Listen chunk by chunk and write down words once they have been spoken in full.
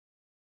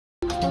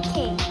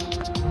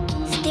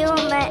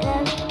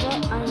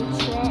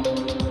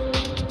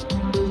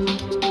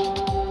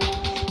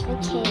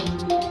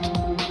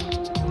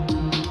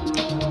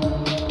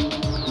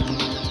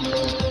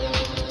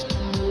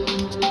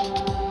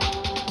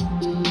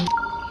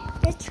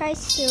try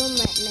Steel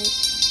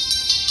Madness.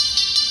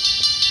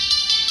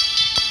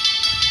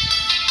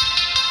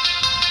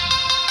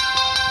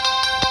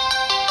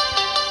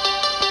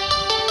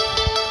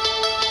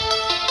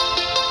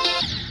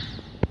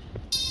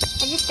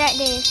 I just start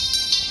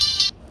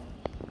this.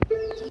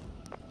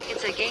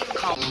 It's a game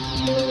called.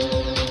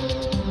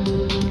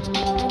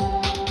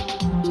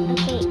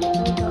 Okay, here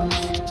we go.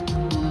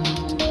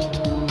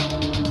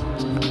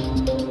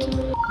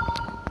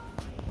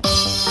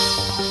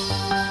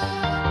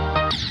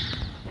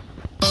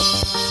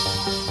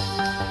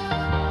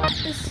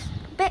 This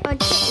bet or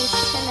chip is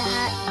kind of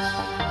hard.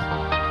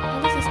 And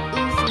this is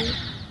easy.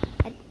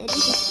 This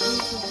is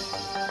easier.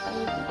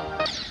 Maybe.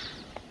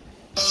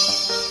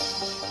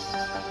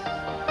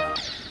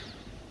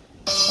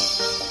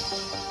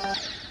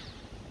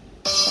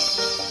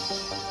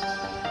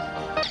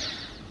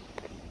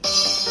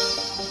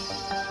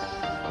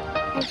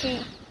 Okay.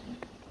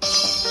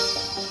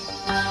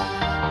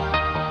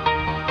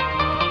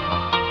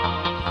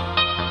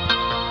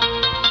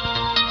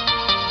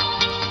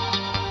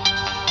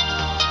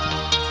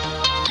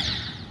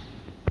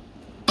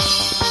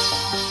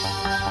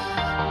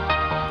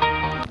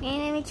 Okay,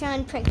 let me try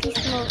and practice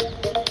mode.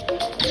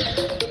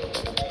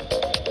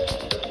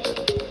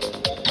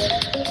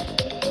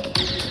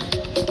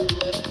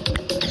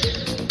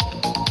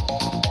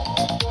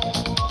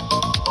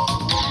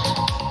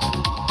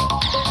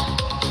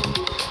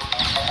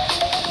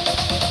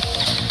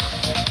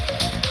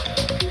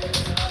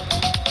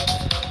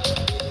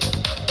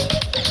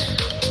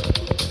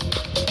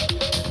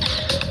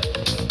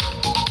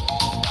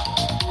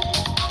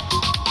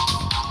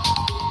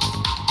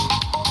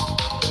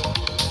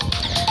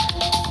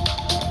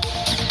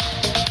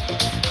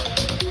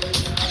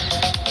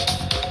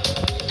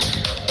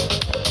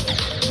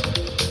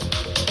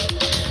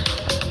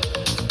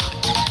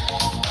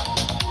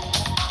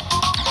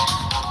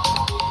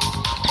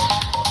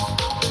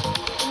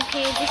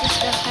 This is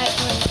the hard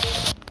one.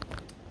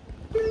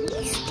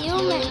 Steel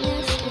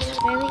Madness is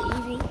very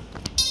easy.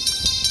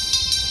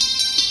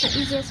 It's the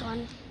easiest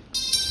one.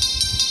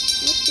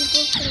 Most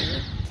people play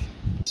it.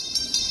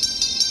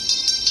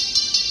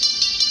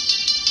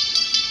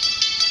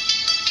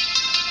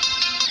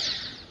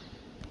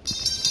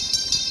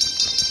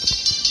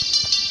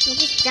 I'm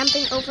just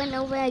jumping over and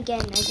over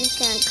again. I just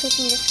can't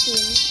clicking the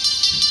screen.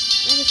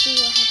 Let us see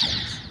what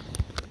happens.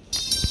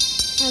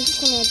 I'm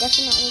just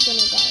definitely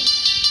gonna die.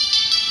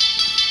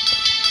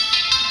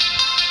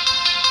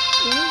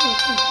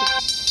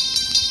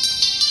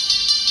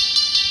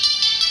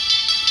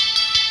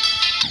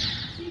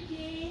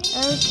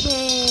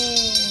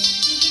 Okay.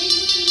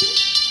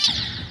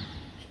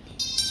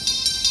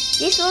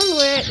 This won't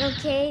work,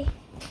 okay?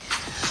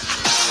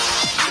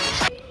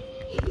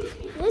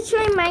 Let's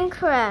try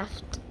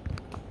Minecraft.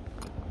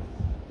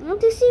 I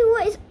want to see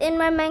what is in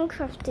my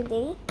Minecraft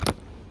today.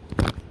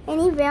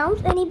 Any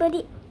realms?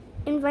 Anybody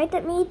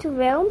invited me to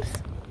realms?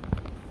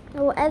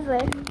 Or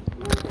whatever.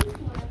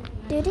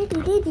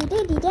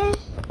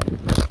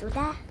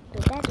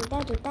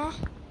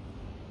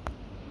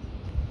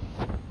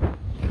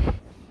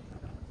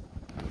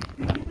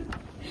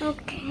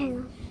 Okay.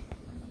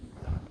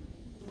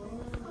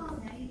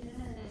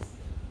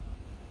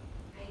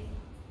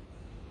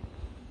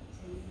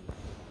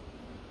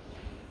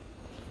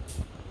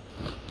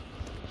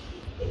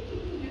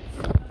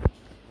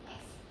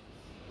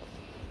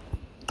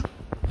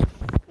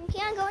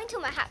 Okay, I'm going to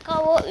my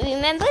hardcore world.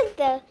 Remember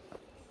the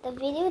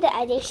video that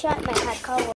I just shot my hardcore world?